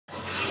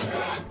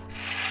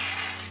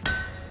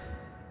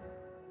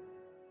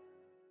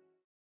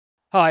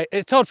Hi,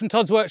 it's Todd from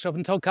Todd's Workshop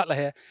and Todd Cutler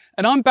here,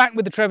 and I'm back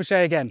with the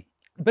Trebuchet again.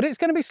 But it's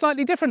going to be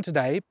slightly different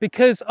today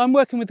because I'm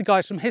working with the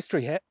guys from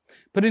History Hit,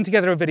 putting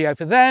together a video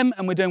for them,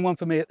 and we're doing one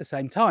for me at the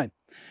same time.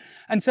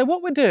 And so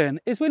what we're doing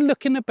is we're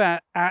looking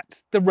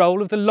at the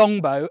role of the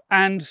longbow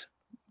and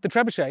the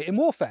trebuchet in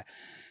warfare.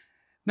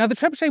 Now, the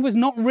trebuchet was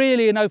not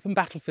really an open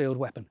battlefield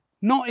weapon,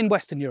 not in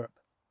Western Europe.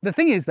 The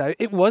thing is, though,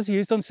 it was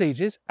used on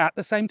sieges at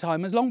the same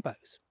time as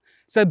longbows.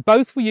 So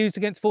both were used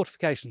against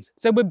fortifications.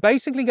 So we're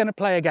basically going to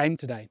play a game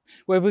today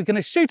where we're going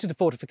to shoot at a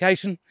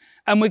fortification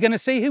and we're going to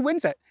see who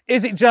wins it.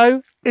 Is it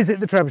Joe? Is it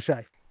the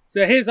trebuchet?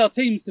 So here's our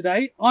teams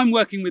today. I'm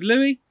working with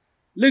Louie,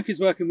 Luke is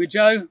working with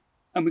Joe,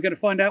 and we're going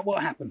to find out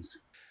what happens.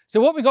 So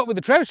what we got with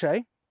the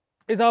trebuchet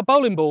is our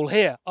bowling ball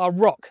here, our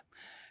rock.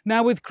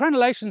 Now with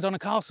crenellations on a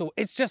castle,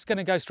 it's just going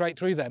to go straight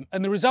through them.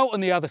 And the result on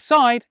the other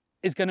side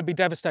is going to be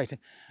devastating.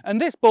 And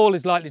this ball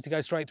is likely to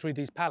go straight through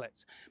these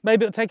pallets.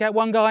 Maybe it'll take out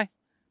one guy,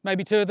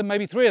 maybe two of them,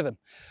 maybe three of them.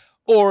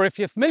 Or if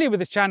you're familiar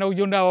with this channel,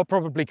 you'll know I'll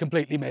probably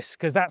completely miss,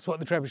 because that's what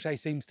the trebuchet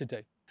seems to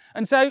do.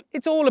 And so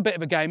it's all a bit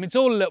of a game, it's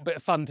all a little bit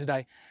of fun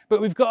today. But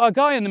we've got our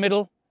guy in the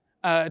middle,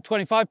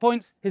 25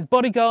 points, his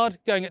bodyguard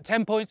going at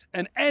 10 points,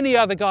 and any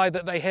other guy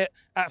that they hit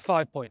at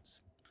 5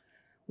 points.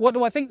 What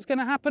do I think is going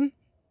to happen?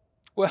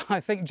 Well, I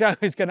think Joe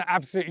is going to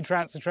absolutely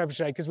trounce the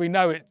trebuchet, because we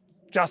know it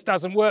just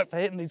doesn't work for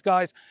hitting these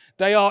guys.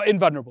 They are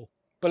invulnerable.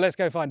 But let's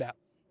go find out.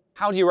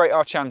 How do you rate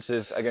our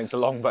chances against a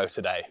longbow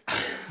today?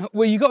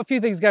 Well, you've got a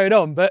few things going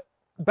on, but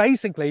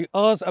basically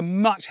ours are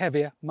much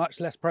heavier,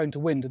 much less prone to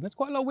wind, and there's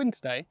quite a lot of wind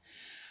today.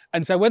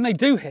 And so when they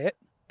do hit,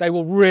 they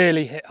will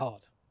really hit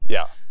hard.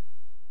 Yeah.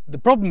 The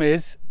problem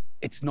is,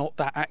 it's not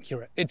that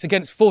accurate. It's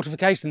against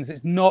fortifications,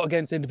 it's not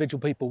against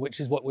individual people, which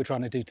is what we're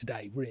trying to do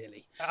today,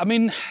 really. I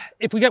mean,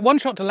 if we get one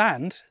shot to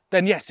land,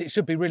 then yes, it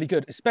should be really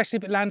good, especially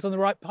if it lands on the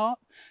right part.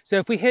 So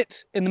if we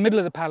hit in the middle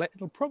of the pallet,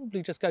 it'll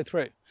probably just go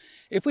through.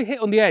 If we hit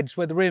on the edge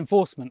where the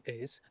reinforcement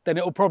is, then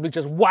it'll probably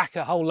just whack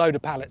a whole load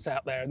of pallets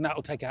out there, and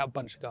that'll take out a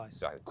bunch of guys.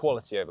 So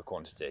quality over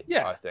quantity,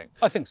 Yeah, I think.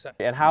 I think so.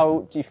 And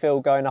how do you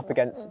feel going up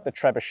against the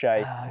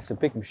trebuchet? It's a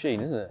big machine,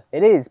 isn't it?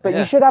 It is, but Yeah.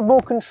 you should have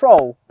more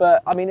control.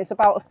 But I mean, it's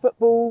about a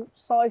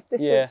football-sized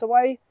distance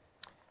away.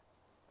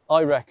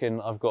 I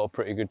reckon I've got a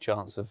pretty good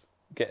chance of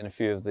getting a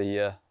few of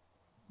the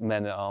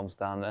men at arms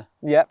down there.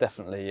 Yep.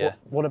 Definitely, yeah.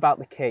 What about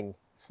the king?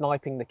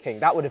 Sniping the king.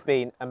 That would have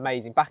been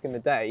amazing back in the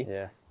day.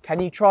 Yeah.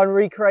 Can you try and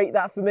recreate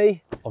that for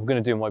me? I'm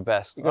going to do my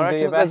best. You're gonna I do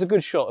reckon your there's a best?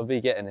 good shot of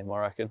me getting him, I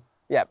reckon.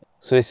 Yep.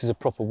 So this is a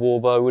proper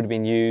war bow. It would have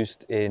been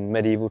used in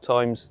medieval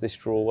times, this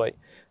draw weight.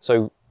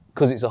 So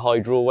because it's a high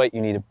draw weight,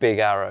 you need a big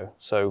arrow.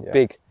 So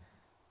big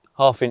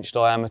 1/2 inch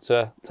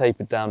diameter,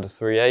 tapered down to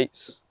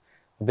 3/8,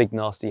 a big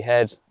nasty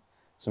head,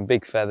 some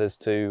big feathers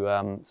to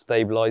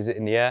stabilise it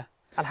in the air.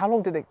 And how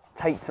long did it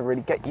take to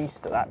really get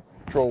used to that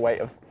draw weight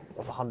of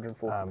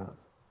 140 pounds?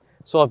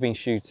 So I've been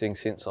shooting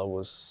since I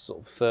was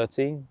sort of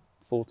 13,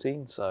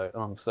 14, so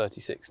and I'm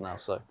 36 now,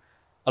 so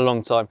a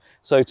long time.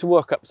 So to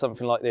work up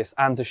something like this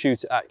and to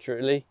shoot it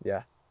accurately,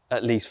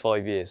 at least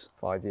 5 years.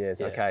 5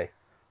 years, Yeah. okay.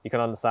 You can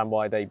understand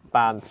why they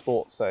banned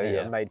sports, so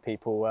Yeah. it made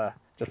people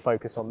just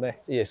focus on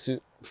this. Yeah, so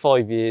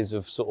 5 years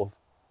of sort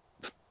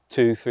of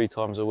 2-3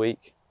 times a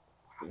week.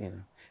 You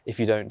know, if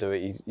you don't do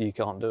it, you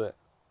can't do it.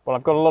 Well,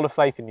 I've got a lot of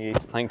faith in you.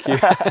 Thank you.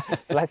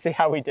 Let's see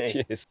how we do.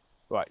 Cheers.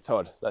 Right,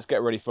 Todd, let's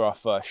get ready for our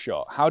first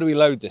shot. How do we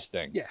load this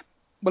thing? Yeah,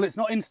 well, it's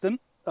not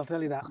instant, I'll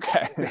tell you that.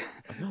 Okay.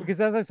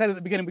 Because as I said at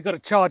the beginning, we've got to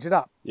charge it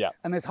up. Yeah.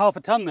 And there's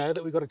 1/2 ton there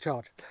that we've got to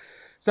charge.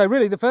 So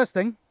really the first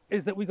thing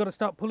is that we've got to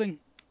start pulling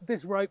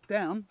this rope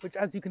down, which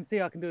as you can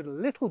see, I can do it a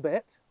little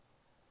bit.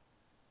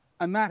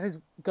 And that has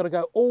got to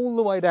go all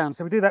the way down.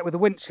 So we do that with a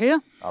winch here.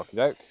 Okie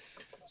doke.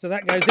 So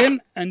that goes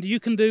in, and you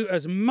can do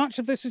as much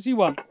of this as you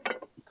want,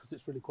 because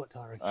it's really quite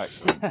tiring.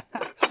 Excellent.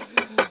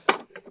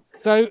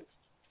 So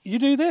you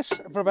do this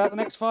for about the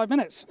next 5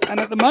 minutes. And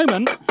at the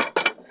moment,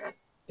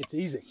 it's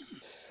easy.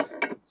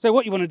 So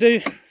what you want to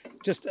do,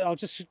 I'll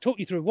just talk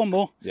you through one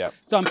more. Yeah.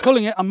 So I'm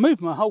pulling it, I'm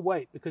moving my whole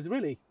weight because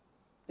really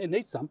it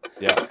needs some.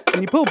 Yeah.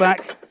 And you pull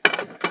back,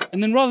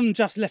 and then rather than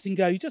just letting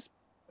go, you just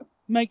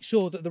make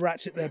sure that the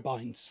ratchet there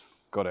binds.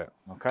 Got it.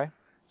 Okay.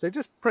 So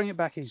just bring it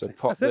back So easily.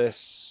 pop That's it.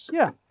 this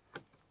Yeah.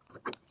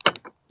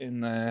 in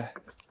there.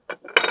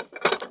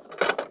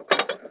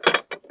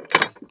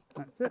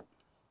 That's it.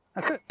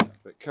 That's it.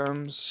 Up it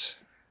comes.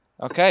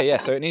 Okay, yeah,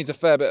 so it needs a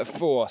fair bit of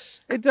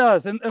force. It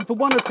does, and for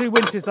 1 or 2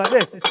 winches like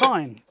this, it's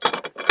fine.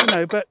 You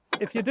know, but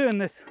if you're doing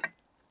this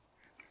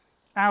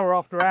hour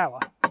after hour,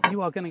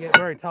 you are going to get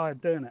very tired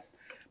doing it.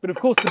 But of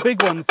course, the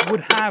big ones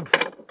would have,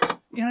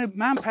 you know,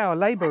 manpower,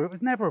 labour. It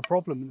was never a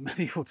problem in the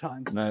medieval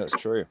times. No, that's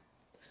true.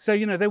 So,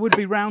 you know, there would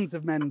be rounds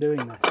of men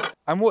doing this.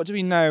 And what do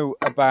we know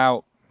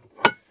about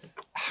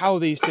how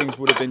these things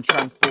would have been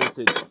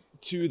transported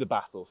to the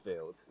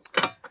battlefield?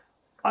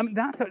 I mean,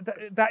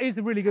 that is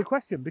a really good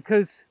question,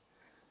 because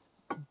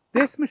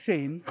this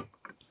machine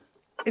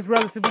is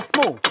relatively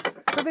small.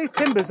 So these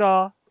timbers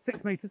are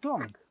 6 metres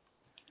long.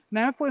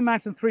 Now, if we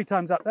imagine 3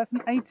 times up, that's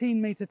an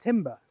 18-metre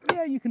timber.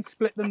 Yeah, you can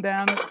split them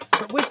down,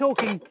 but we're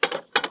talking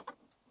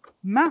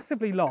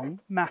massively long,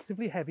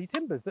 massively heavy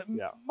timbers that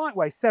might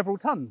weigh several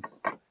tons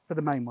for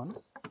the main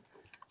ones.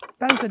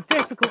 Those are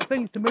difficult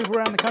things to move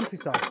around the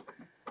countryside.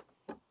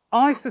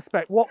 I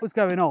suspect what was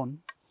going on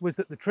was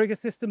that the trigger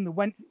system,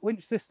 the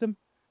winch system,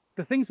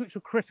 the things which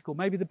were critical,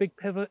 maybe the big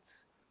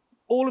pivots,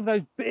 all of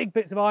those big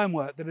bits of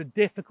ironwork that are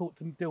difficult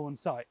to do on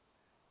site,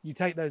 you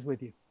take those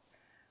with you.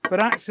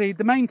 But actually,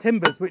 the main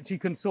timbers, which you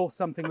can source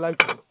something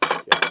locally,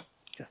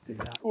 just do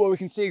that. Well, we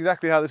can see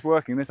exactly how this is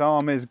working. This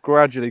arm is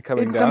gradually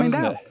coming down,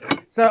 isn't it?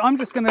 So I'm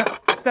just going to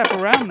step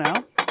around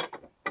now.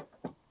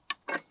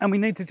 And we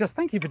need to just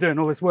thank you for doing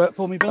all this work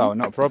for me, Bill. Oh,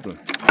 not a problem.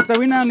 So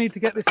we now need to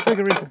get this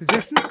trigger into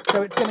position.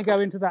 So it's going to go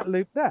into that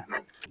loop there.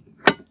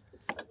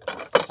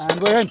 And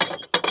we're in.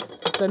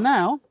 So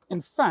now,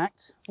 in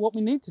fact, what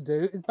we need to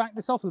do is back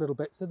this off a little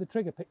bit so the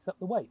trigger picks up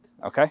the weight.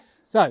 Okay.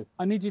 So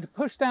I need you to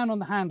push down on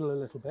the handle a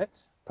little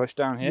bit. Push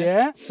down here?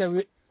 Yeah,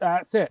 so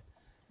that's it.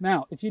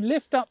 Now, if you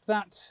lift up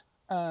that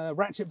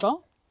ratchet bar,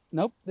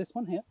 nope, this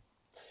one here.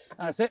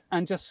 That's it.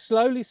 And just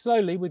slowly,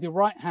 slowly with your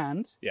right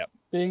hand,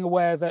 being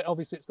aware that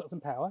obviously it's got some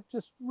power,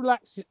 just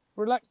relax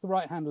the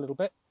right hand a little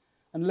bit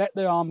and let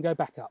the arm go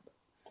back up.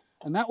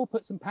 And that will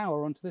put some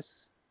power onto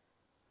this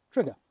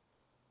trigger.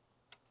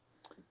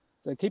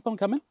 So keep on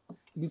coming.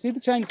 You can see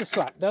the chains are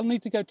slack. They'll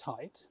need to go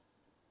tight.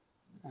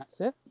 That's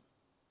it.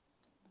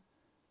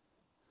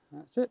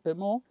 That's it, a bit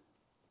more.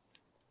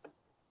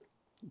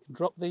 You can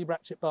drop the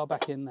ratchet bar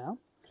back in now.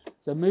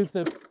 So move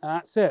the,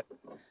 that's it.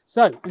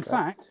 So, in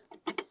fact,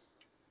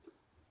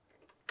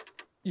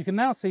 you can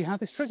now see how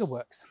this trigger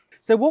works.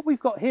 So what we've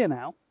got here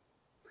now,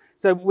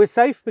 so we're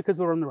safe because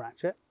we're on the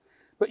ratchet,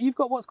 but you've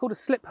got what's called a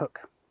slip hook.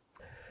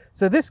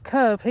 So this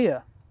curve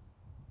here,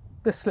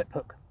 this slip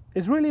hook,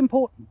 is really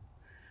important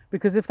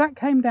because if that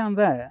came down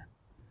there,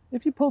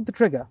 if you pulled the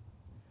trigger,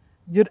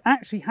 you'd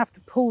actually have to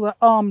pull the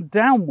arm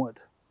downward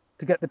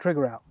to get the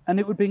trigger out, and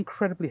it would be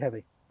incredibly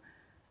heavy.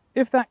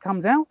 If that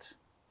comes out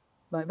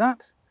like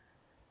that,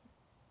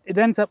 it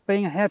ends up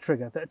being a hair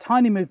trigger, a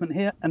tiny movement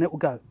here, and it will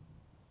go.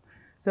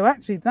 So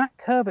actually that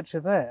curvature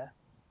there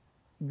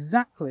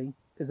exactly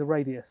is a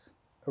radius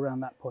around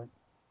that point.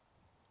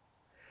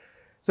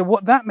 So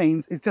what that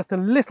means is just a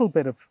little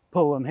bit of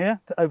pull on here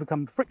to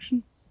overcome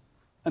friction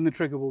and the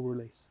trigger will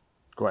release.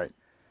 Great.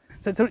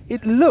 So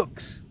it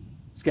looks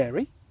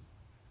scary,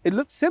 it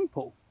looks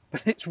simple,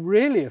 but it's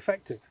really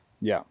effective.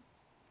 Yeah.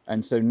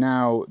 And so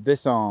now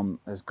this arm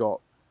has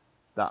got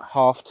that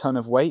half ton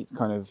of weight,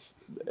 kind of,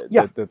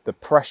 the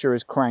pressure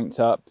is cranked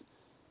up.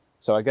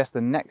 So I guess the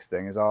next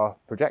thing is our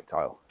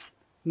projectile.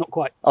 Not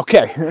quite.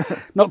 Okay.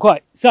 Not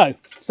quite. So,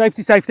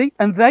 safety, safety.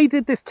 And they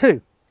did this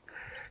too.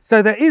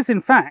 So there is, in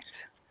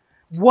fact,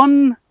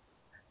 one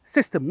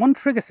system, one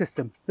trigger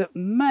system that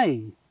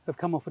may have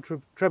come off a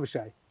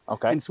trebuchet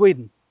in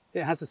Sweden.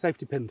 It has a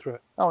safety pin through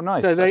it. Oh,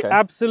 nice. So they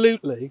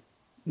absolutely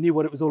knew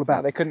what it was all about.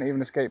 No, they couldn't even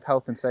escape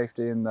health and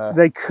safety in the,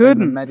 in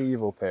the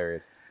medieval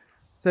period.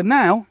 So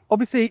now,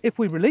 obviously, if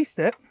we released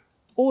it,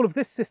 all of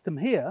this system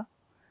here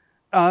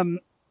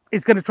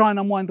is going to try and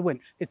unwind the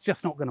winch. It's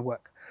just not going to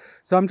work.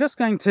 So I'm just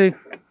going to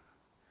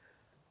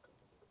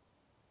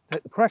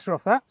take the pressure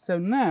off that. So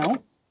now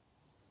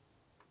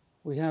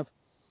we have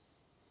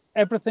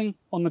everything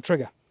on the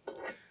trigger.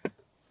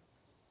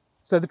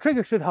 So the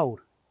trigger should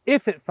hold.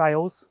 If it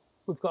fails,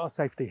 we've got our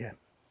safety here.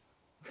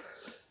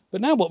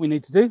 But now what we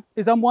need to do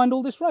is unwind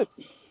all this rope.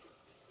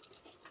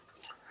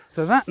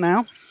 So that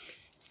now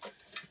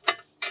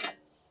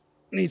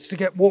needs to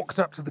get walked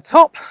up to the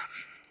top.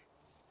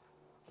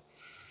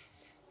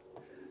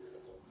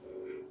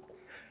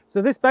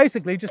 So this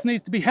basically just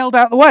needs to be held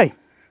out the way.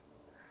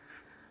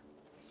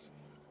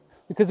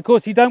 Because of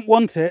course you don't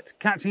want it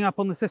catching up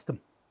on the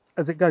system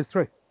as it goes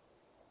through.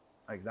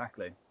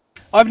 Exactly.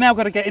 I've now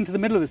got to get into the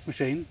middle of this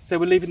machine, so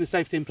we're leaving the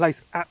safety in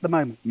place at the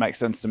moment. Makes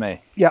sense to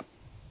me. Yep.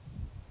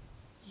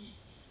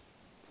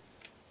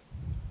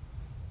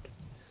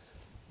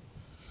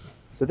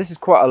 So this is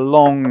quite a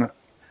long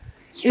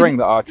string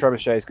that our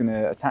trebuchet is going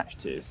to attach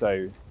to.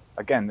 So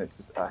again, this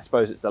is, I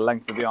suppose it's the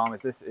length of the arm.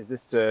 Is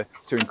this to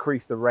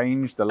increase the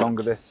range? The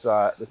longer this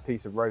this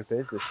piece of rope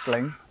is, this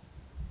sling.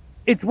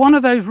 It's one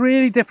of those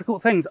really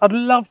difficult things. I'd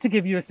love to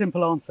give you a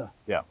simple answer.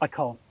 Yeah. I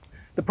can't.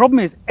 The problem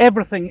is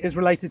everything is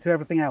related to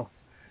everything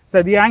else.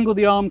 So the angle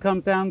the arm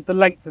comes down, the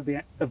length of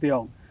the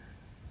arm,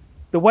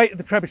 the weight of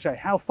the trebuchet,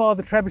 how far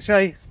the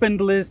trebuchet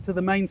spindle is to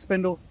the main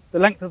spindle, the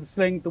length of the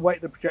sling, the weight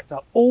of the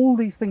projectile. All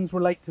these things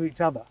relate to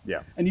each other.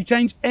 Yeah. And you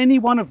change any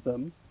one of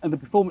them and the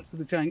performance of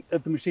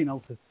the machine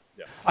alters.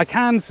 Yeah. I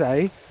can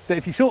say that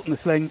if you shorten the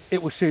sling,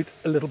 it will shoot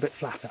a little bit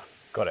flatter.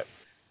 Got it.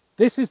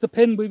 This is the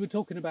pin we were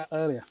talking about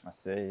earlier. I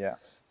see, yeah.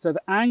 So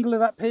the angle of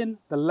that pin,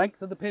 the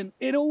length of the pin,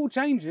 it all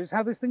changes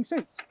how this thing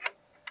shoots.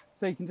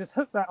 So you can just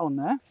hook that on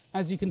there.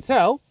 As you can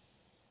tell,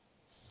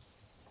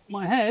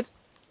 my head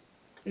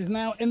is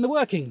now in the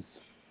workings.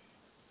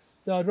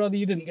 So I'd rather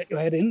you didn't get your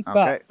head in,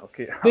 but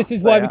this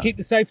is why we keep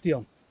the safety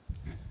on.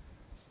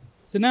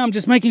 So now I'm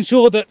just making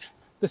sure that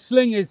the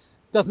sling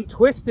doesn't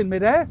twist in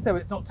midair, so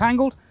it's not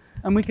tangled,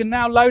 and we can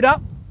now load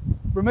up,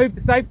 remove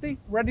the safety,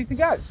 ready to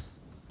go.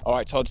 All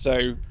right, Todd,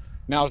 so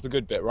Now's the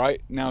good bit,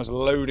 right? Now's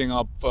loading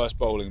our first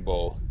bowling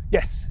ball.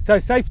 Yes, so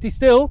safety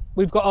still,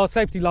 we've got our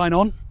safety line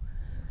on,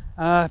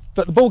 but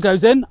the ball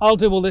goes in. I'll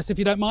do all this if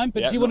you don't mind,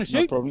 but Yeah, do you want to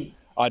no shoot? problem.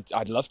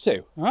 I'd love to.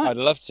 All right. I'd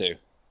love to.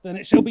 Then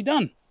it shall be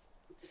done.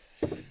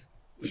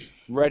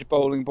 Red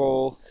bowling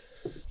ball,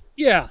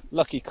 Yeah,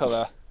 lucky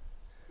colour.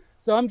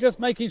 so I'm just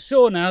making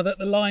sure now that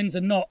the lines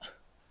are not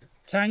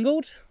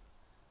tangled.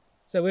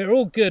 So we're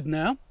all good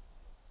now.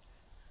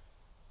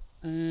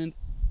 And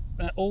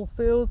that all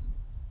feels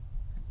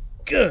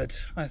good,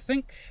 I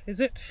think, is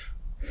it?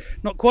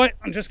 Not quite.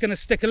 I'm just going to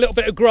stick a little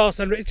bit of grass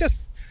under it.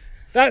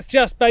 That's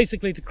just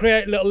basically to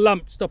create a little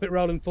lump, stop it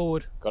rolling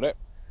forward. Got it?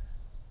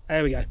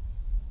 There we go.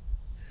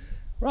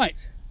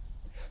 Right,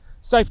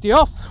 safety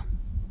off.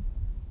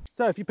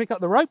 So if you pick up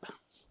the rope,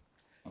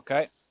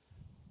 Okay.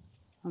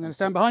 I'm going to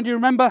stand behind you.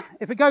 Remember,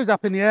 if it goes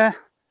up in the air,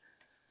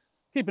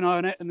 keep an eye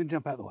on it and then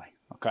jump out of the way.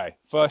 Okay,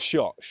 first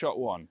shot, shot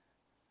one.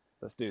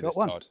 Let's do this,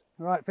 one. Todd.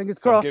 All right,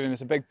 fingers So I'm crossed. giving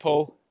this a big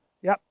pull.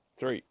 Yep.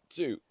 3,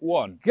 2,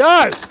 1.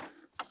 Go!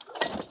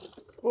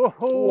 Whoa.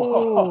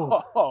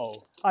 Whoa!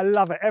 I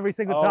love it. Every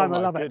single time I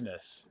love Oh my it.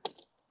 goodness.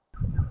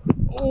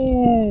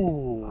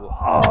 Ooh!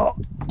 Oh,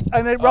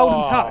 and it rolled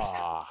and touched.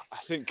 I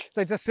think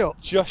So just short.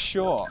 just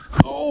short.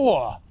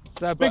 Oh!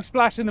 So a big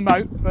splash in the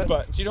moat, but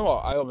But do you know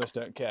what? I almost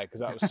don't care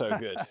because that was so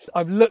good.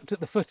 I've looked at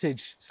the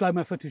footage,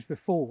 slow-mo footage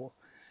before,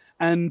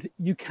 and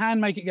you can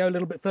make it go a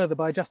little bit further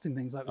by adjusting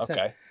things like we said.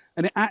 Okay.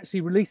 And it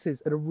actually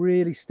releases at a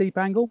really steep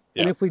angle.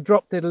 And Yeah. if we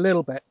dropped it a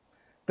little bit,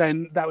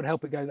 then that would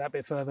help it go that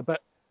bit further.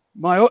 But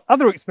my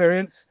other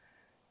experience,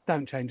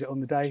 don't change it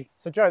on the day.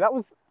 So Joe, that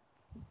was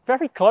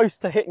very close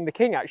to hitting the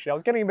king actually. I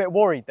was getting a bit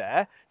worried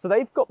there. So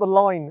they've got the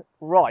line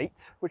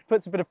right, which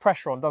puts a bit of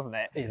pressure on, doesn't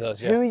it? It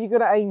does, yeah. Who are you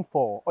going to aim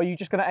for? Or are you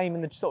just going to aim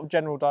in the sort of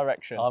general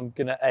direction? I'm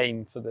going to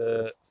aim for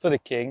the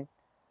king,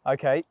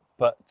 Okay.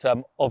 but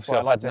obviously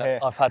I'd like to hear.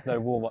 I've had no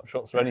warm-up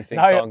shots or anything,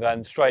 No. so I'm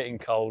going straight in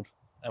cold,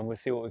 and we'll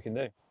see what we can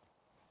do.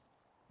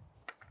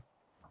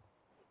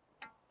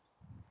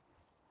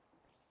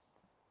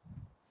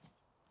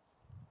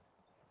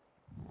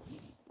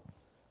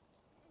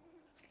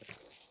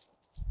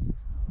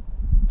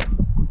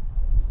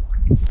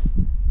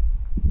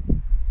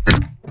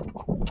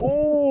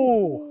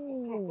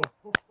 Ooh!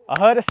 I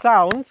heard a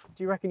sound.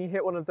 Do you reckon you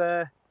hit one of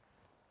the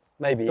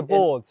Maybe it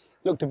boards?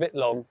 looked a bit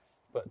long,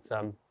 but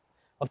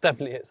I've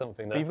definitely hit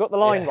something there. You've got the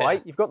line Yeah.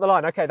 right. You've got the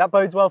line. Okay, that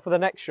bodes well for the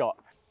next shot.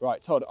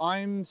 Right, Todd,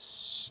 I'm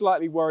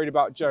slightly worried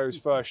about Joe's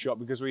first shot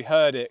because we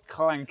heard it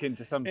clank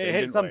into something, It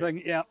didn't hit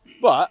something, yeah. we?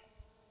 But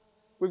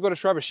we've got a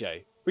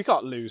trebuchet. We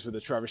can't lose with a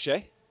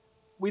trebuchet.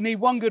 We need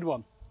one good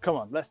one. Come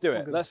on, let's do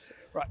it. good. Let's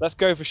Right.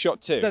 go for shot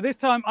 2. So this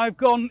time I've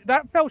gone,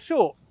 that fell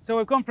short. So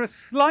I've gone for a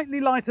slightly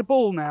lighter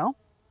ball now.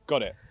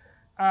 Got it.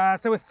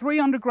 So we're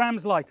 300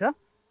 grams lighter.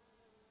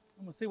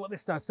 And we'll see what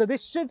this does. So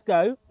this should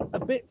go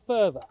a bit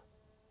further.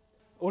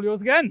 All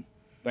yours again.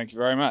 Thank you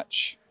very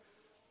much.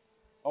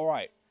 All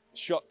right,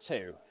 shot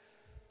 2.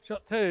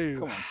 Shot 2.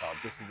 Come on, Todd,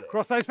 this is it.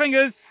 Cross those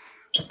fingers.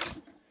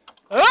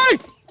 Hey!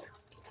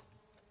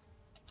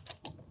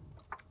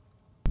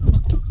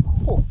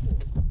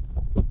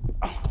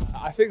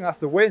 I think that's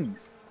the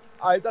wind.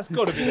 That's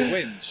got to be the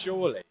wind,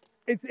 surely.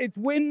 It's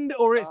wind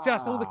or it's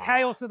just all the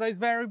chaos of those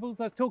variables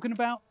I was talking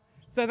about.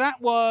 So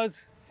that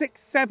was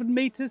 6-7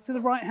 meters to the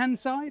right-hand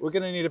side. We're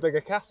going to need a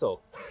bigger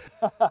castle.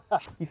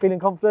 You feeling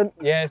confident?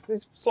 Yeah,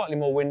 it's slightly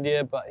more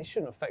windier, but it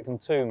shouldn't affect them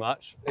too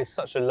much. It's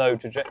such a low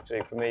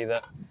trajectory for me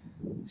that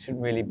it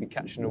shouldn't really be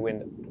catching the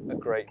wind a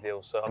great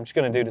deal. So I'm just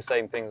going to do the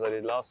same things I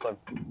did last time.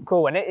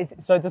 Cool. And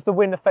so does the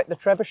wind affect the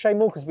trebuchet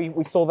more? Because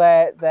we saw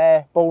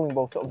their bowling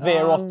ball sort of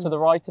veer off to the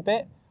right a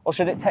bit. Or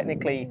should it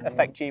technically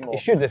affect you more? It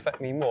should affect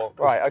me more. 'cause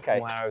Right, okay.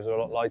 My arrows are a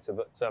lot lighter,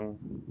 but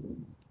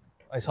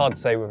it's hard to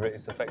say whether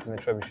it's affecting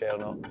the trebuchet or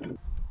not.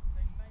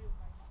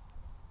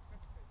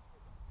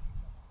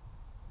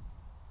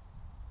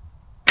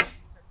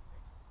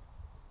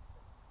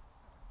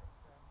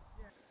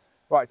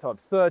 Right, Todd,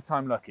 third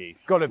time lucky.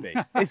 It's got to be.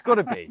 It's got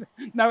to be.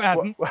 No, it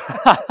hasn't.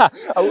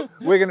 Oh,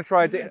 we're going to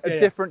try a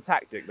different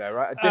tactic there,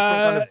 right? A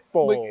different kind of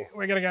ball.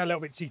 We're going to go a little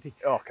bit cheaty.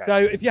 Okay. So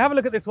if you have a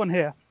look at this one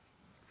here.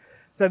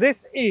 So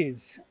this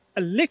is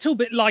a little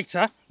bit lighter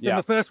than Yeah.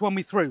 the first one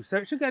we threw. So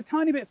it should go a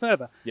tiny bit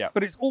further. Yeah.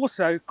 But it's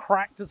also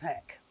cracked as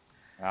heck.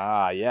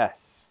 Ah,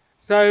 yes.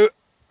 So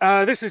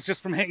this is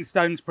just from hitting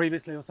stones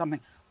previously or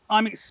something.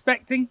 I'm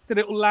expecting that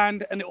it will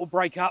land and it will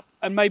break up,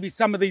 and maybe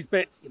some of these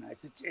bits, you know,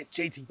 it's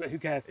cheaty, but who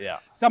cares? Yeah.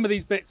 Some of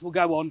these bits will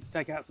go on to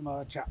take out some of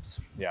our chaps.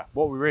 Yeah.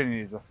 What we really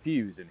need is a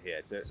fuse in here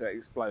so it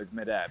explodes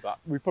midair, but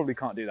we probably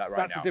can't do that right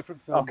That's now. a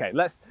different film. Okay,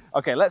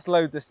 let's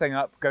load this thing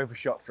up. Go for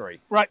shot 3.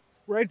 Right,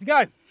 ready to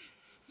go.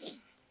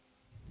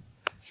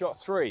 Shot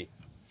 3.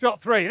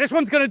 Shot 3. This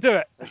one's going to do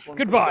it. This one's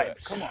Good gonna do it.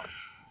 vibes. Come on.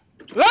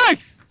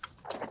 Nice!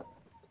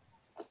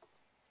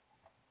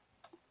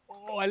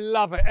 Oh, I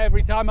love it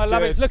every time. I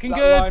love it. It's looking that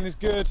good. line is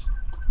good.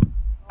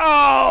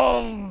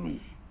 Oh!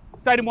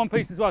 Stayed in one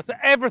piece as well, so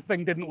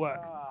everything didn't work.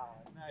 Ah,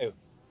 no.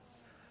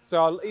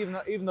 So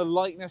even the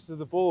lightness of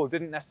the ball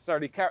didn't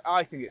necessarily carry.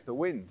 I think it's the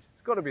wind.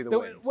 It's got to be the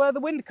wind. Well, the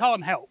wind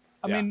can't help.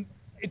 I Yeah. mean,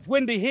 it's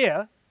windy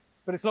here,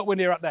 but it's a lot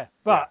windier up there.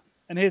 But,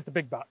 and here's the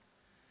big but,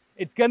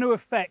 it's going to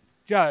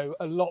affect Joe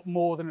a lot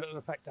more than it'll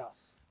affect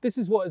us. This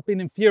is what has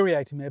been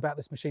infuriating me about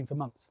this machine for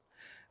months.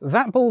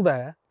 That ball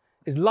there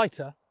is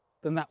lighter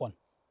than that one,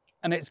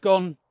 and it's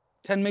gone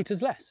 10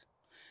 meters less.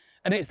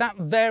 And it's that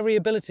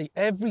variability.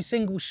 Every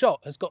single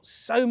shot has got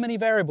so many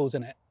variables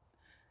in it.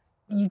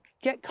 You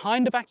get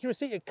kind of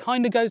accuracy, it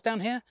kind of goes down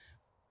here,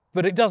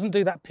 but it doesn't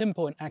do that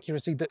pinpoint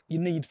accuracy that you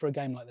need for a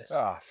game like this.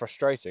 Ah,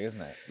 frustrating, isn't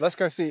it? Let's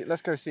go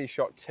see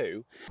shot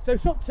 2. So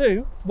shot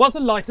 2 was a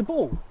lighter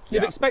ball.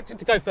 You'd expect it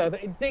to go further.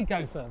 It did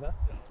go further,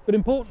 but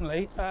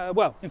importantly,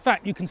 well, in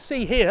fact, you can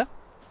see here,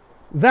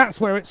 that's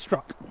where it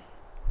struck.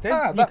 Okay?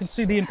 You can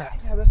see the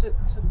impact. Yeah,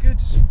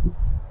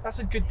 that's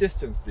a good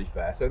distance, to be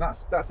fair. So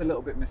that's a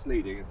little bit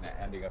misleading, isn't it?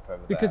 Ending up over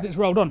there because it's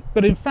rolled on.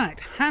 But in fact,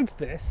 had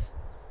this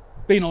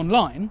been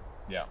online,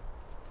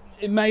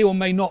 it may or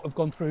may not have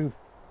gone through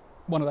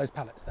one of those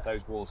pallets there.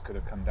 Those walls could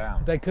have come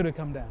down. They could have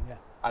come down, yeah.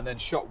 And then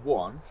shot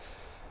 1.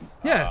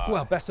 Yeah,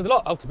 well, best of the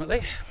lot,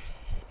 ultimately.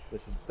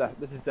 This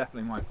is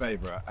definitely my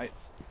favourite.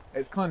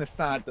 It's kind of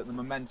sad that the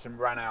momentum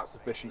ran out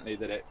sufficiently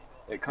that it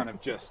kind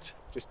of just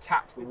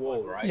tapped the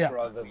wall, right? Yeah.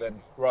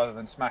 Rather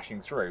than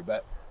smashing through.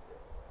 But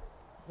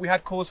we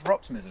had cause for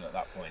optimism at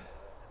that point.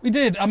 We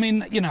did. I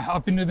mean, you know,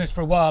 I've been doing this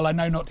for a while. I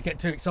know not to get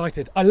too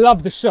excited. I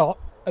love the shot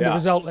and the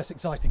result less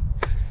exciting.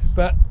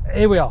 But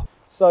here we are.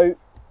 So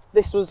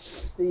this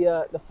was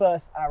the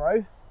first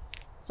arrow.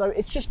 So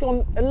it's just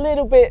gone a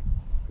little bit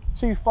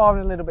too far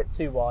and a little bit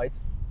too wide.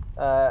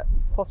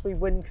 Possibly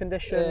wind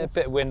conditions.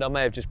 Yeah, a bit of wind. I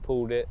may have just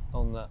pulled it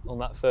on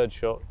that third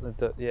shot.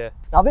 Yeah.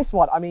 Now this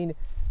one, I mean,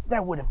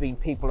 there would have been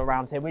people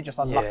around here. We're just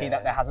unlucky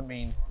that there hasn't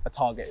been a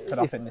target put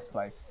up in this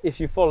place. If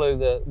you follow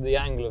the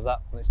angle of that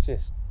one, it's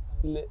just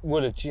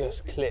would have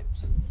just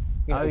clipped.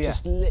 You know,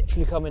 just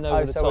literally coming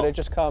over the top. So would have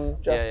just come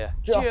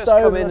just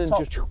come over in the and top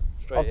just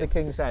straight of the in.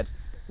 king's head.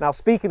 Now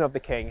speaking of the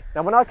king,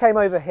 now when I came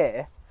over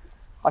here,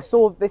 I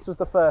saw this was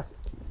the first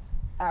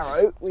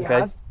arrow we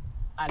had,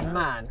 and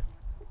man,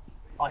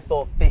 I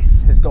thought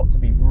this has got to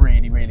be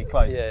really, really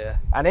close. Yeah.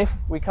 And if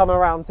we come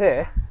around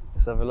here,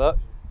 Let's have a look.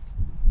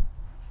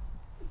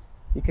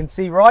 you can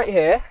see right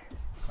here,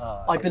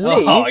 I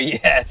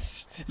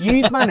believe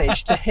you've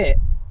managed to hit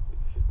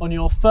on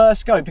your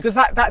first go, because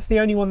that's the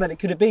only one that it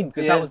could have been,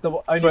 because that was the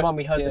only one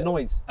we heard the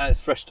noise. And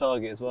it's fresh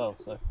target as well.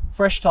 So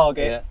fresh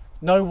target,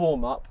 no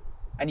warm up,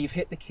 and you've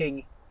hit the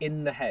king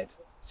in the head,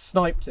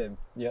 sniped him.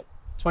 Yep.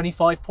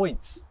 25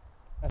 points.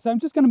 So I'm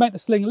just going to make the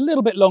sling a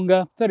little bit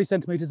longer, 30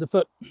 centimetres a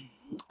foot,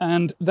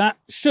 and that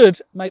should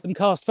make them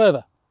cast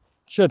further.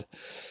 Should.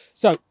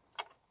 So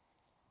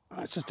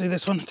let's just do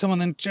this one. Come on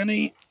then,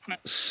 Jenny.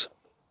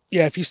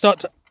 If you start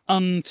to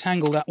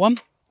untangle that one,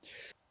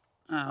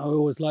 I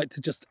always like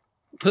to just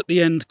put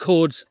the end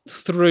cords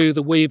through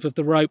the weave of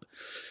the rope.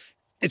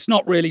 It's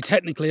not really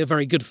technically a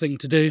very good thing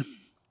to do,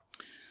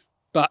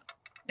 but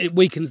it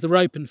weakens the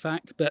rope, in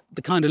fact, but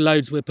the kind of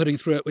loads we're putting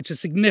through it, which is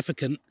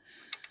significant,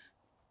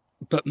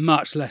 but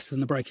much less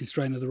than the breaking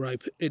strain of the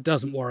rope, it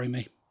doesn't worry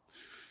me.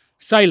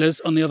 Sailors,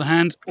 on the other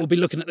hand, will be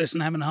looking at this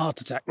and having a heart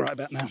attack right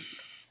about now.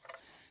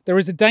 There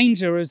is a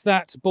danger as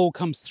that ball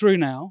comes through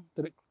now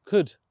that it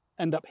could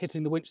end up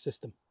hitting the winch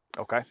system.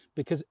 Okay.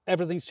 Because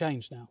everything's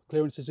changed now.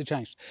 Clearances have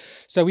changed.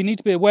 So we need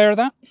to be aware of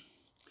that.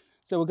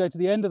 So we'll go to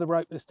the end of the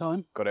rope this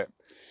time. Got it.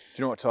 Do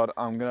you know what, Todd?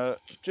 I'm gonna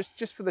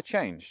just for the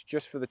change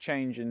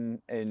in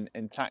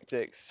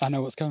tactics. I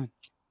know what's coming.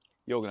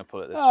 You're gonna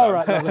pull it this time. All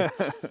right, lovely.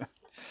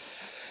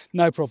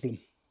 No problem.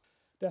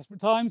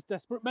 Desperate times,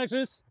 desperate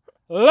measures.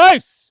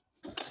 Loose!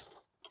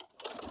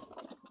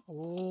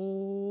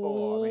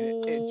 Oh, I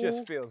mean, it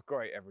just feels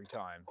great every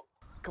time.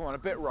 Come on, a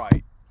bit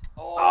right.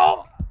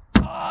 Oh!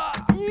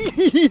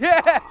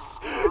 Yes!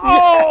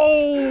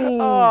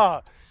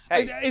 Oh!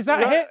 Hey, is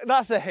that a hit?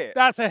 That's a hit.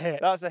 That's a hit.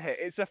 That's a hit.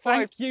 It's a 5.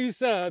 Thank you,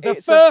 sir. The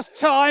first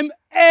time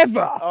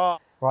ever.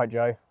 Right,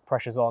 Joe,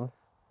 pressure's on.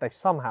 They've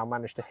somehow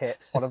managed to hit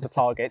one of the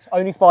targets.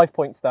 Only 5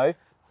 points though,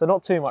 so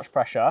not too much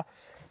pressure.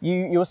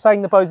 You were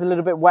saying the bow's a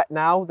little bit wet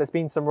now. There's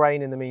been some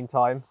rain in the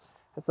meantime.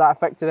 Has that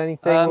affected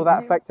anything? Will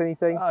that affect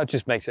anything? It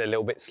just makes it a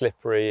little bit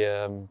slippery,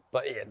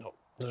 but yeah,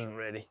 doesn't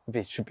really.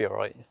 It should be all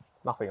right.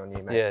 Nothing on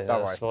you, mate. Yeah,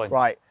 Don't that's worry. fine.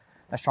 Right,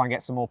 let's try and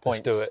get some more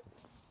points. Let's do it.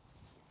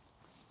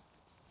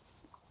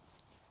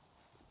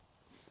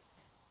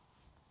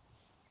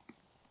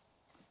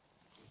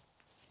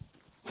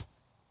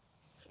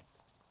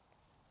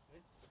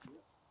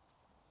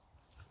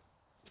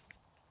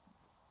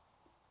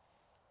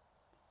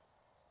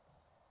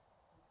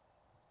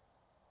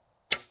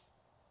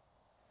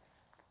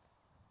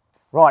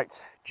 Right,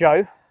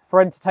 Joe,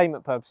 for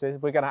entertainment purposes,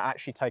 we're going to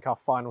actually take our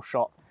final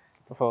shot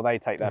before they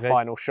take their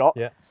final shot.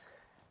 Yeah.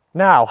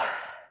 Now,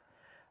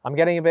 I'm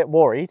getting a bit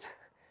worried,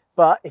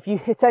 but if you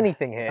hit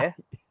anything here,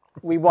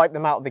 we wipe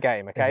them out of the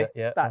game, okay?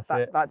 Yeah,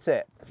 that's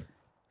it.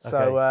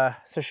 So, Okay.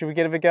 So should we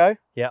give it a go?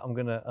 Yeah, I'm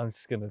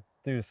just gonna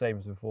do the same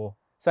as before.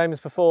 Same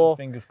as before.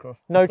 Fingers crossed.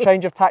 No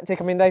change of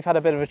tactic. I mean, they've had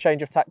a bit of a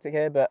change of tactic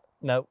here, but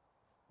No.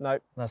 No,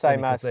 That's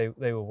same only as. 'cause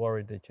they were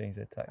worried they changed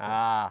their tactic.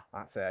 Ah,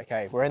 that's it.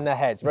 Okay, we're in their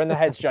heads. We're in their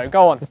heads, Joe.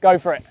 Go on, go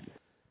for it.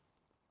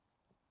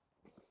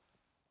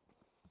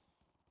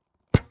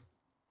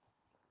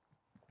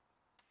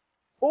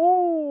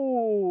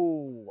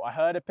 Ooh, I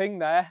heard a ping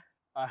there.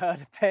 I heard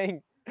a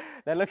ping.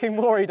 They're looking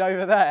worried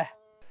over there.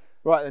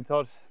 Right then,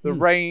 Todd, the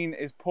rain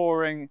is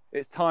pouring.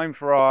 It's time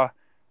for our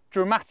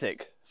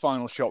dramatic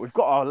final shot. We've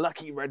got our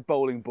lucky red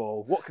bowling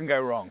ball. What can go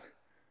wrong?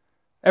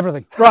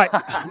 Everything. Right.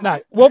 Now,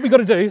 what we got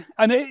to do,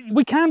 and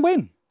we can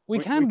win. We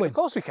can win. Of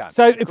course we can.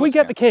 So if we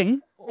get the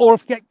king, or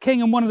if we get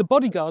king and one of the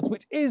bodyguards,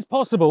 which is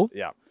possible,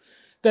 Yeah.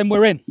 then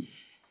we're in.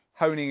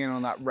 Honing in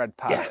on that red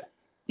palette.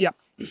 Yeah.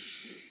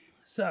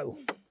 So,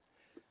 a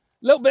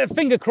little bit of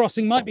finger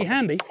crossing might be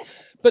handy,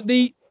 but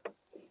the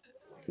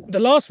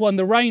last one,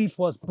 the range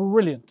was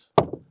brilliant.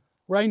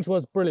 Range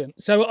was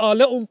brilliant. So our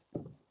little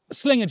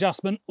sling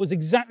adjustment was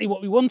exactly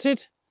what we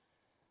wanted.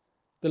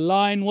 The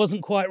line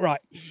wasn't quite right.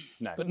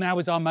 No. But now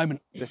is our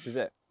moment. This is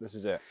it. This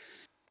is it.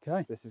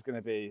 Okay. This is going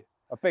to be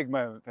a big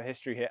moment for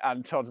history here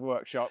and Todd's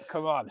workshop.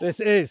 Come on. This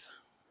is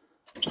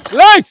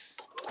nice.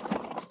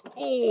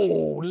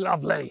 Oh,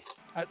 lovely.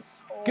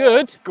 That's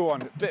good. Go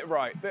on. Bit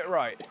right. Bit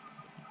right.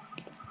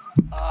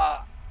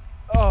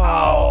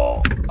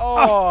 Oh,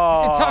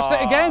 it touched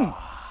it again.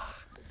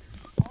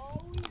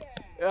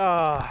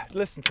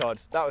 Listen,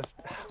 Todd,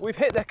 we've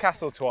hit their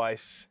castle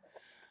twice.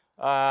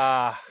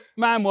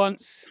 Man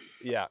once.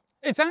 Yeah.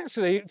 It's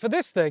actually, for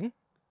this thing,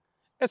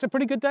 it's a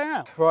pretty good day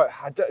out. Right,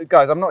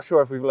 guys, I'm not sure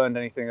if we've learned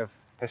anything of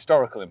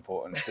historical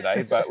importance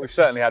today, but we've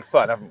certainly had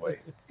fun, haven't we?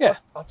 Yeah.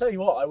 I'll tell you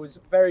what, I was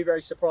very,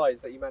 very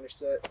surprised that you managed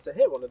to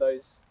hit one of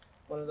those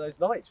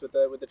knights with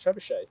the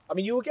trebuchet. I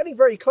mean, you were getting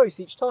very close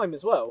each time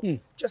as well.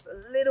 Just a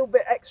little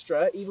bit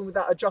extra, even with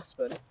that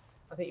adjustment,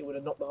 I think you would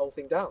have knocked the whole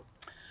thing down.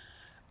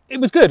 It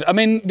was good. I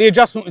mean, the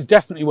adjustment was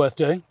definitely worth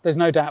doing. There's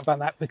no doubt about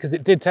that, because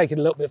it did take it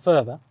a little bit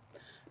further.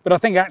 But I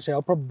think actually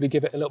I'll probably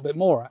give it a little bit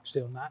more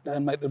actually on that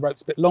and make the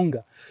ropes a bit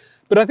longer.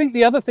 But I think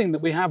the other thing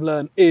that we have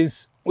learned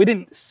is we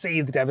didn't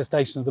see the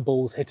devastation of the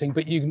balls hitting,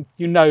 but you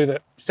know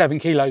that 7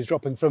 kilos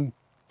dropping from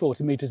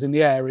 40 metres in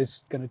the air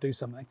is going to do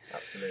something.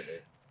 Absolutely.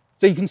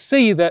 So you can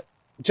see that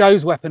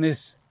Joe's weapon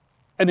is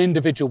an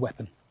individual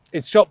weapon.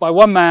 It's shot by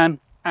one man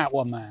at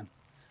one man.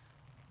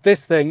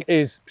 This thing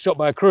is shot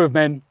by a crew of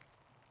men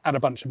at a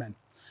bunch of men.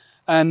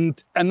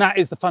 And that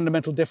is the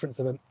fundamental difference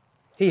of it.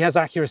 He has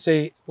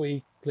accuracy,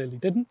 we clearly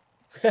didn't.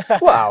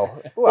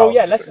 Wow. Well,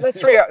 yeah, let's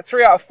 3 out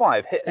of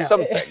 5 hit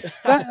something.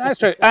 That's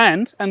true.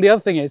 And the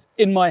other thing is,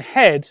 in my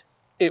head,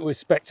 it was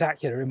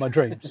spectacular in my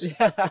dreams.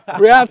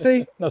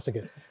 Reality, not so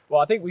good.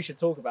 Well, I think we should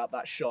talk about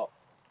that shot.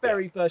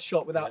 Very first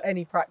shot without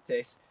any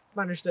practice.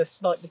 Managed to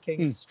snipe the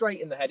king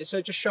straight in the head. So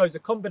it just shows a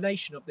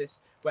combination of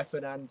this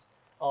weapon and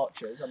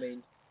archers. I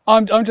mean,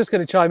 I'm just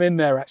going to chime in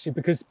there actually,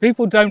 because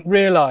people don't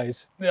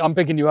realise, I'm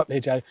bigging you up here,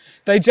 Joe,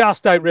 they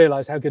just don't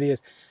realise how good he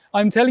is.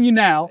 I'm telling you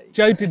now,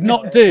 Joe did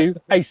not do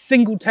a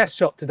single test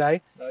shot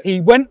today. No. He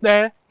went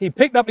there, he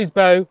picked up his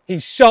bow, he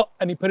shot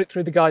and he put it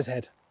through the guy's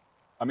head.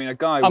 I mean, a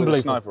guy with a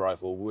sniper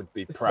rifle would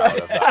be proud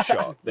of that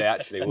shot. They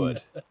actually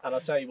would. And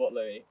I'll tell you what,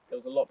 Louie, it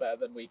was a lot better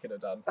than we could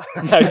have done.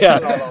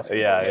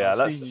 yeah.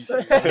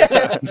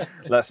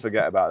 Let's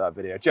forget about that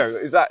video. Joe,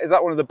 is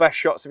that one of the best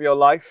shots of your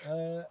life?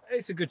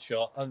 It's a good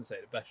shot. I wouldn't say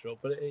the best shot,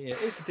 but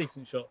it's a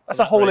decent shot. That's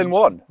a hole in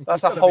one.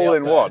 That's a hole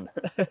in one.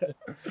 It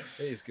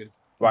is good.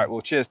 Right,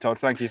 well, cheers, Todd.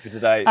 Thank you for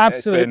today.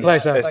 Absolute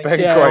pleasure. It's been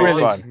great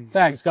fun.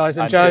 Thanks, guys.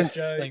 And Joe.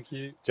 Thank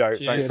you. Joe,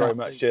 thanks very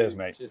much. Cheers,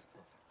 mate. Cheers.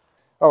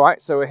 All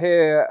right, so we're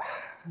here.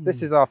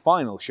 This is our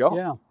final shot.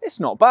 Yeah. It's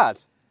not bad.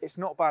 It's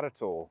not bad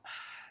at all.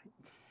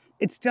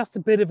 It's just a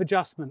bit of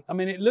adjustment. I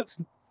mean, it looks,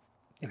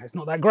 it's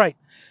not that great,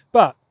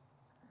 but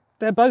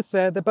they're both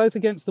there. They're both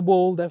against the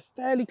wall. They're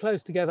fairly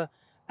close together.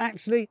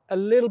 Actually, a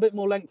little bit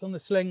more length on the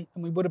sling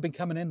and we would have been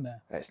coming in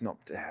there. It's not,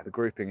 the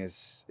grouping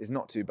is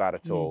not too bad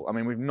at all. I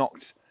mean, we've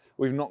knocked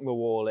the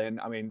wall in.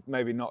 I mean,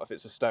 maybe not if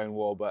it's a stone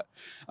wall, but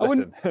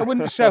listen. I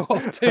wouldn't show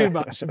off too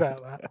much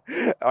about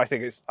that. I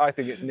think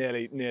it's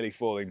nearly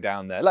falling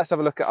down there. Let's have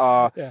a look at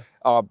our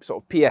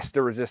sort of pièce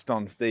de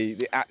résistance,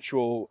 the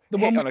actual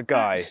hit on a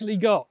guy. Actually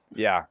got.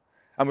 Yeah.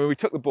 I mean, we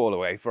took the ball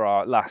away for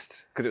our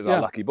last, because it was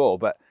our lucky ball,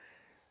 but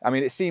I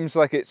mean, it seems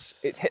like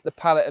it's hit the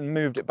pallet and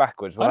moved it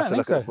backwards. We'll have to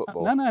look at the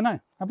football. No.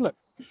 Have a look.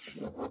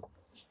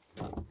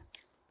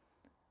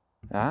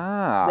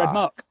 Red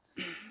mark.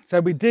 So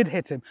we did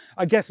hit him.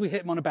 I guess we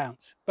hit him on a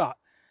bounce, but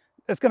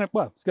it's gonna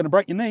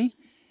break your knee.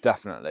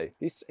 Definitely.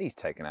 He's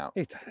taken out.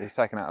 He's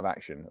taken out of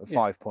action. A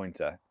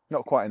 5-pointer.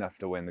 Not quite enough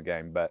to win the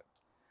game, but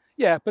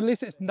yeah, but at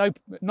least it's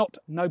not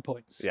no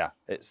points. Yeah,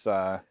 it's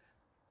and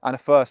a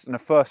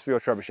first for your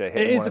trebuchet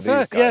hitting one of these guys. It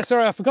is the first. Yeah,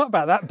 sorry, I forgot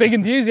about that. Big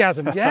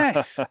enthusiasm.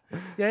 Yes.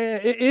 yeah,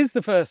 it is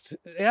the first.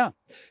 Yeah.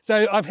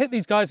 So I've hit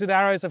these guys with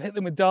arrows. I've hit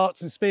them with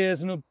darts and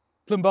spears and a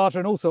plumbata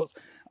and all sorts.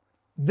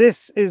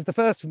 This is the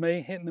first for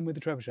me, hitting them with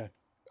the trebuchet.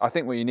 I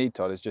think what you need,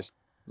 Todd, is just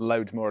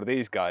loads more of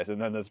these guys,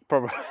 and then there's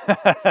probably.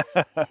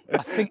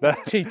 I think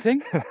that's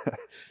cheating.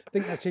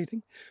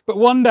 But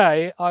one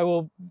day I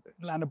will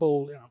land a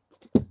ball,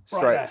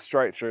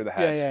 straight through the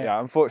head. Yeah.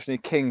 Unfortunately,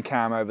 King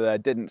Cam over there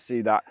didn't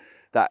see that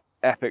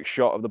epic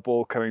shot of the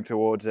ball coming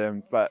towards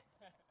him, but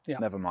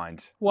never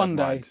mind. One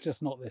day,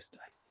 just not this day.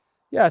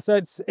 Yeah, so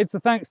it's a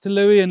thanks to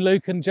Louie and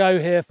Luke and Joe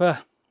here for,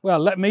 well,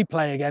 letting me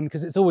play again,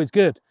 because it's always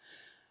good.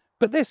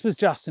 But this was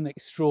just an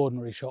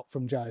extraordinary shot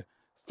from Joe.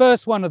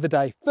 First one of the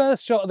day,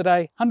 first shot of the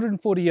day,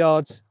 140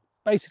 yards,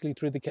 basically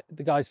through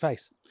the guy's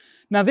face.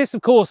 Now this,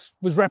 of course,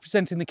 was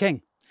representing the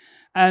king.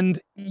 And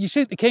you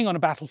shoot the king on a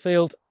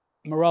battlefield,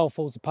 morale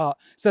falls apart.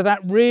 So that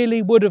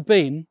really would have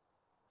been,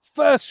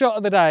 first shot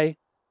of the day,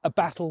 a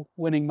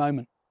battle-winning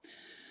moment.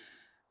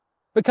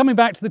 But coming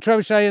back to the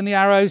trebuchet and the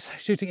arrows,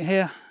 shooting it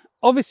here,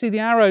 obviously the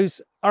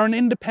arrows are an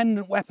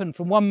independent weapon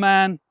from one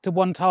man to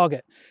one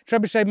target.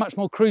 Trebuchet much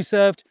more crew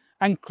served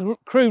and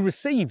crew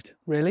received,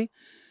 really,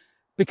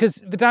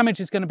 because the damage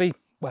is going to be,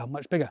 well,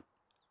 much bigger.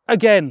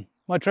 Again,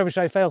 my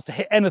trebuchet fails to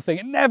hit anything.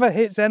 It never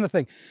hits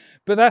anything.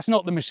 But that's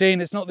not the machine,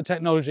 it's not the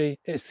technology,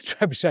 it's the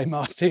trebuchet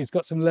master who's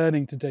got some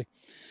learning to do.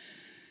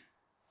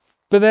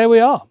 But there we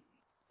are.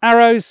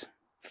 Arrows,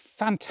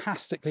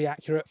 fantastically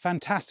accurate,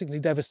 fantastically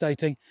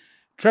devastating.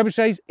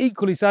 Trebuchets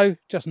equally so,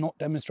 just not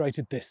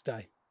demonstrated this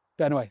day.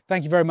 But anyway,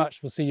 thank you very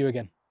much. We'll see you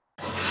again.